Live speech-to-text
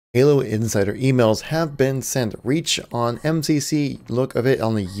Halo Insider emails have been sent. Reach on MCC, look of it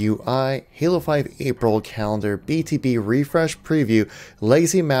on the UI, Halo 5 April calendar, BTB refresh preview,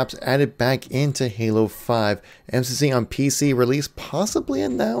 legacy maps added back into Halo 5, MCC on PC release possibly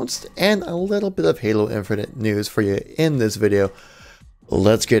announced, and a little bit of Halo Infinite news for you in this video.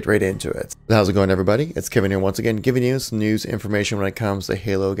 Let's get right into it. How's it going, everybody? It's Kevin here once again, giving you some news information when it comes to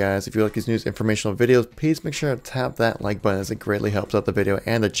Halo, guys. If you like these news informational videos, please make sure to tap that like button, as it greatly helps out the video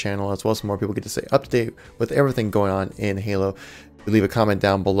and the channel, as well as more people get to stay up to date with everything going on in Halo. Leave a comment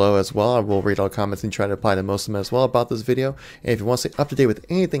down below as well. I will read all comments and try to apply to most of them as well about this video. And if you want to stay up to date with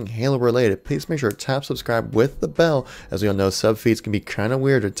anything Halo related, please make sure to tap subscribe with the bell, as we all know sub feeds can be kind of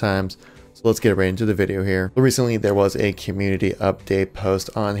weird at times. So let's get right into the video here. Recently there was a community update post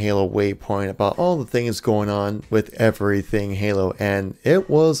on Halo Waypoint about all the things going on with everything Halo, and it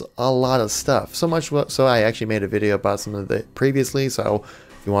was a lot of stuff. So much so I actually made a video about some of it previously, so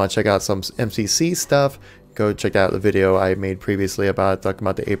if you want to check out some MCC stuff, go check out the video I made previously about talking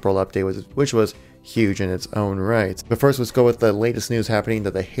about the April update, which was huge in its own right. But first, let's go with the latest news happening,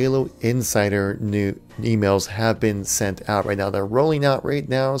 that the Halo Insider new emails have been sent out right now. They're rolling out right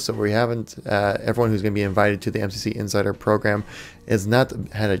now, so we haven't, everyone who's going to be invited to the MCC Insider program has not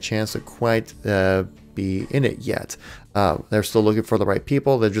had a chance to quite be in it yet. They're still looking for the right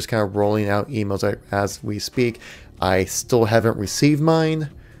people. They're just kind of rolling out emails as we speak. I still haven't received mine.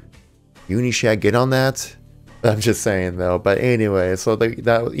 Unisha, get on that. I'm just saying though, but anyway, so that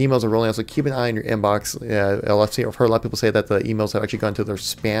emails are rolling out, so keep an eye on your inbox. I've heard a lot of people say that the emails have actually gone to their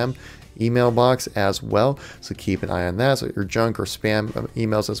spam email box as well, so keep an eye on that. So your junk or spam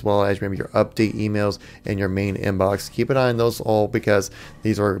emails, as well as maybe your update emails in your main inbox, keep an eye on those all, because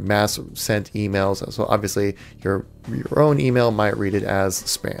these are mass sent emails, so obviously your own email might read it as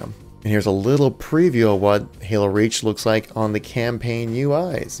spam. And here's a little preview of what Halo Reach looks like on the campaign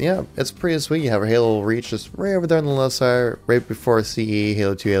UIs. Yeah, it's pretty sweet. You have Halo Reach just right over there on the left side, right before CE,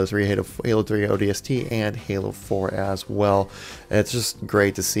 Halo 2, Halo 3, Halo 3 ODST, and Halo 4 as well. And it's just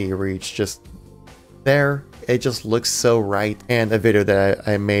great to see Reach just there. It just looks so right. And a video that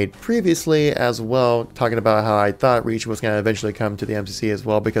I made previously as well, talking about how I thought Reach was going to eventually come to the MCC as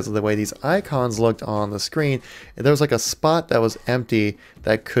well, because of the way these icons looked on the screen. And there was like a spot that was empty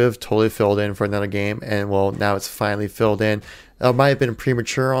that could have totally filled in for another game, and well, now it's finally filled in. It might have been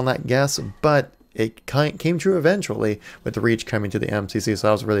premature on that guess, but it came true eventually with the Reach coming to the MCC, so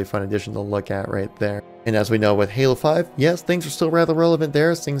that was a really fun addition to look at right there. And as we know with Halo 5, yes, things are still rather relevant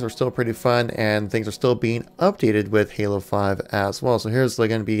there, things are still pretty fun, and things are still being updated with Halo 5 as well. So here's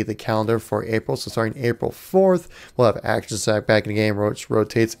going to be the calendar for April. So starting April 4th, we'll have Action Sack back in the game, which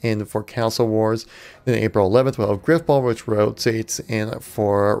rotates in for Council Wars. Then April 11th, we'll have Griffball, which rotates in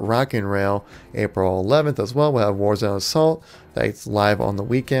for Rock and Rail. April 11th as well, we'll have Warzone Assault, that's live on the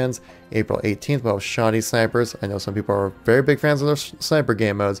weekends. April 18th, we'll have Shoddy Snipers. I know some people are very big fans of their sniper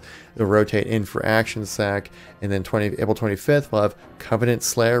game modes. They'll rotate in for Action Sack. And then April 25th, we'll have Covenant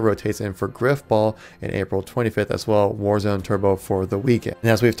Slayer, rotates in for Griffball. And April 25th as well, Warzone Turbo for the weekend.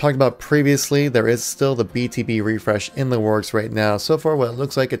 And as we've talked about previously, there is still the BTB refresh in the works right now. So far, what it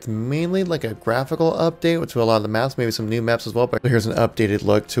looks like, it's mainly like a graphical update to a lot of the maps, maybe some new maps as well. But here's an updated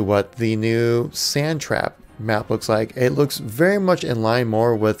look to what the new Sand Trap map looks like. It looks very much in line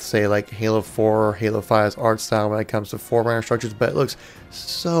more with, say, like Halo 4 or Halo 5's art style when it comes to Forerunner structures, but it looks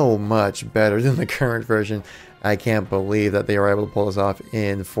so much better than the current version. I can't believe that they were able to pull this off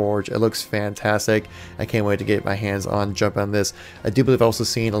in Forge. It looks fantastic. I can't wait to get my hands on, jump on this. I do believe I've also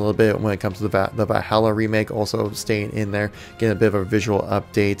seen a little bit when it comes to the Valhalla remake, also staying in there, getting a bit of a visual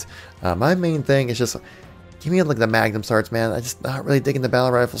update. My main thing is just, give me like the Magnum starts, man. I just not really digging the battle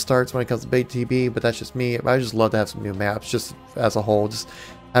rifle starts when it comes to BTB, but that's just me. I just love to have some new maps, just as a whole, just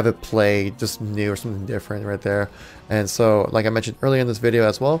have it play just new or something different right there. And so, like I mentioned earlier in this video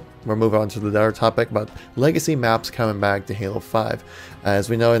as well, we'll move on to the other topic about legacy maps coming back to Halo 5. As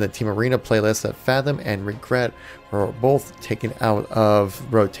we know in the Team Arena playlist, that Fathom and Regret were both taken out of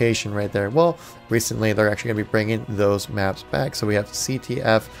rotation right there. Well, recently they're actually going to be bringing those maps back. So we have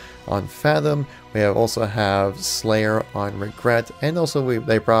CTF on Fathom, we also have Slayer on Regret, and also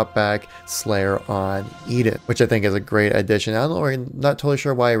they brought back Slayer on Eden, which I think is a great addition. I don't know, I'm not totally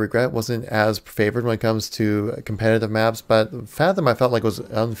sure why Regret wasn't as favored when it comes to competitive maps, but Fathom I felt like was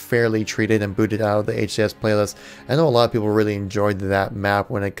unfairly treated and booted out of the HCS playlist. I know a lot of people really enjoyed that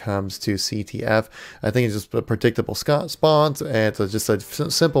map when it comes to CTF. I think it's just a predictable spawns, and it's just a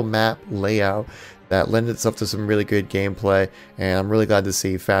simple map layout that lend itself to some really good gameplay, and I'm really glad to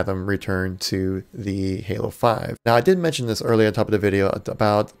see Fathom return to the Halo 5. Now, I did mention this earlier on top of the video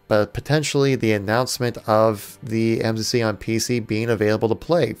about potentially the announcement of the MCC on PC being available to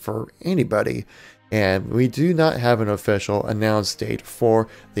play for anybody. And we do not have an official announced date for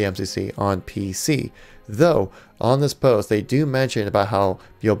the MCC on PC. Though, on this post, they do mention about how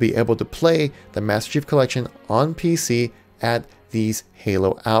you'll be able to play the Master Chief Collection on PC at these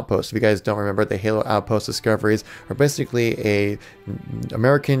Halo Outposts. If you guys don't remember, the Halo Outpost discoveries are basically a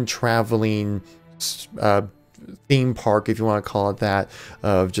American traveling theme park, if you want to call it that,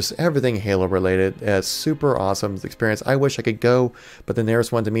 of just everything Halo related. It's super awesome experience. I wish I could go, but the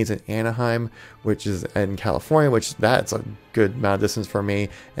nearest one to me is in Anaheim, which is in California, which that's a good amount of distance for me.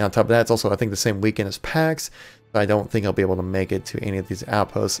 And on top of that, it's also, I think, the same weekend as PAX. I don't think I'll be able to make it to any of these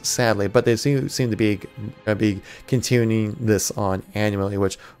outposts, sadly, but they seem to be continuing this on annually,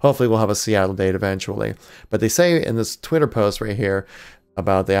 which hopefully we'll have a Seattle date eventually. But they say in this Twitter post right here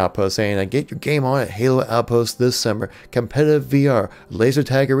about the outpost, saying, get your game on at Halo Outpost this summer, competitive VR, laser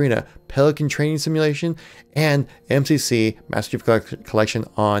tag arena, Pelican training simulation, and MCC Master Chief Collection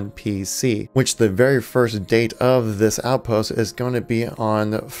on PC, which the very first date of this outpost is going to be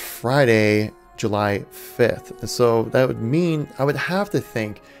on Friday, July 5th. So that would mean, I would have to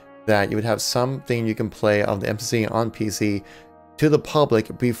think that you would have something you can play on the MCC on PC to the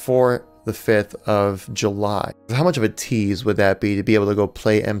public before the 5th of July. How much of a tease would that be to be able to go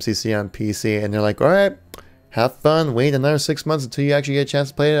play MCC on PC and they're like, all right, have fun, wait another 6 months until you actually get a chance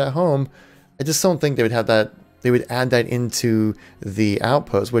to play it at home. I just don't think they would have that. They would add that into the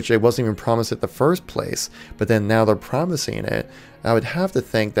outpost, which it wasn't even promised at the first place, but then now they're promising it. I would have to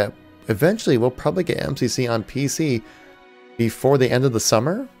think that eventually we'll probably get MCC on PC before the end of the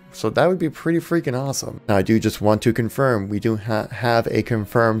summer. So that would be pretty freaking awesome. Now, I do just want to confirm, we do have a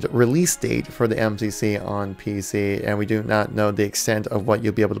confirmed release date for the MCC on PC, and we do not know the extent of what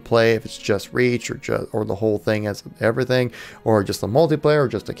you'll be able to play, if it's just Reach or the whole thing as everything, or just the multiplayer, or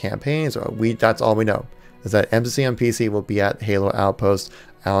just the campaigns. Or that's all we know, is that MCC on PC will be at Halo Outpost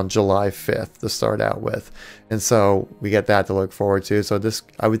on July 5th to start out with. And so we get that to look forward to. So this,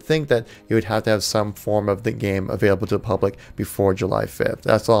 I would think that you would have to have some form of the game available to the public before July 5th.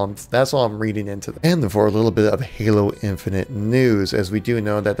 That's all I'm reading into that. And for a little bit of Halo Infinite news, as we do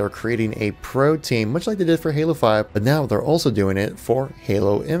know that they're creating a pro team, much like they did for Halo 5, but now they're also doing it for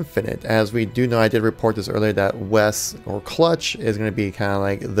Halo Infinite. As we do know, I did report this earlier, that Wes, or Clutch, is going to be kind of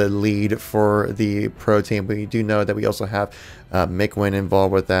like the lead for the pro team. But we do know that we also have Mick Wynn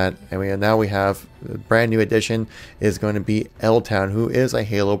involved with that, and now we have a brand new addition is going to be L-Town, who is a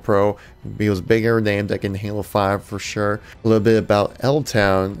Halo pro. He was bigger named like in Halo 5 for sure. A little bit about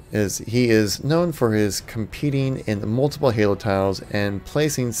L-Town is he is known for his competing in multiple Halo titles and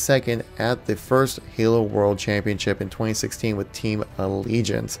placing second at the first Halo World Championship in 2016 with Team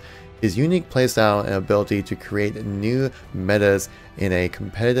Allegiance. His unique playstyle and ability to create new metas in a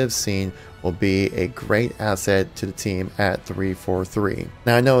competitive scene will be a great asset to the team at 343.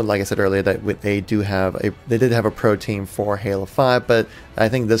 Now, I know, like I said earlier, that they did have a pro team for Halo 5, but I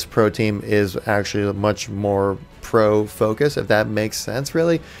think this pro team is actually much more pro focused, if that makes sense,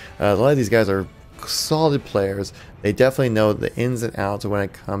 really. A lot of these guys are solid players. They definitely know the ins and outs when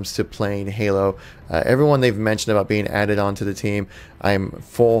it comes to playing Halo. Everyone they've mentioned about being added onto the team, I'm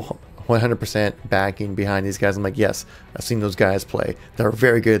full 100% backing behind these guys. I'm like, yes, I've seen those guys play. They're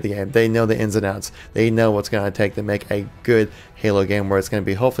very good at the game. They know the ins and outs. They know what's going to take to make a good Halo game where it's going to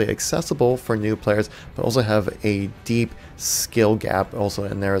be hopefully accessible for new players, but also have a deep skill gap also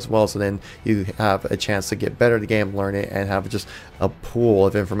in there as well. So then you have a chance to get better at the game, learn it, and have just a pool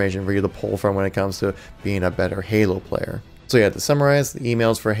of information for you to pull from when it comes to being a better Halo player. So yeah, to summarize, the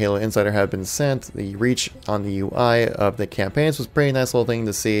emails for Halo Insider have been sent. The reach on the UI of the campaigns was a pretty nice little thing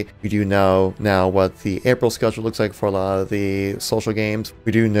to see. We do know now what the April schedule looks like for a lot of the social games.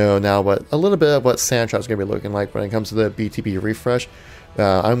 We do know now a little bit of what Soundtrack is going to be looking like when it comes to the BTB refresh.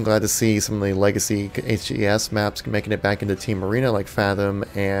 I'm glad to see some of the legacy HGS maps making it back into Team Arena, like Fathom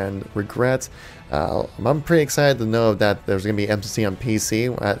and Regret. I'm pretty excited to know that there's going to be MCC on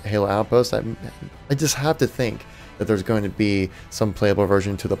PC at Halo Outpost. I just have to think that there's going to be some playable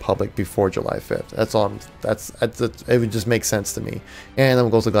version to the public before July 5th. That's all. It would just make sense to me. And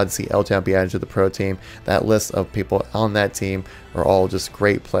I'm also glad to see L-Town be added to the pro team. That list of people on that team are all just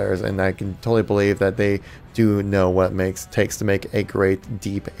great players, and I can totally believe that they do know what it takes to make a great,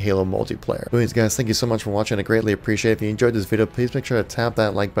 deep Halo multiplayer. Anyways, guys, thank you so much for watching. I greatly appreciate it. If you enjoyed this video, please make sure to tap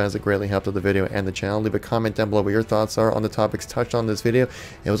that like button as it greatly helps with the video and the channel. Leave a comment down below what your thoughts are on the topics touched on this video.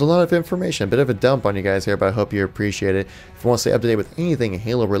 It was a lot of information, a bit of a dump on you guys here, but I hope you appreciate it. If you want to stay up to date with anything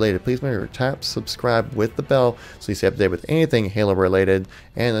Halo related, please make sure to tap subscribe with the bell so you stay up to date with anything Halo related.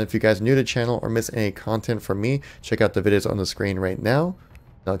 And if you guys are new to the channel or miss any content from me, check out the videos on the screen right now.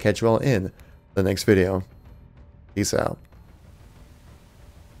 I'll catch you all in the next video. Peace out.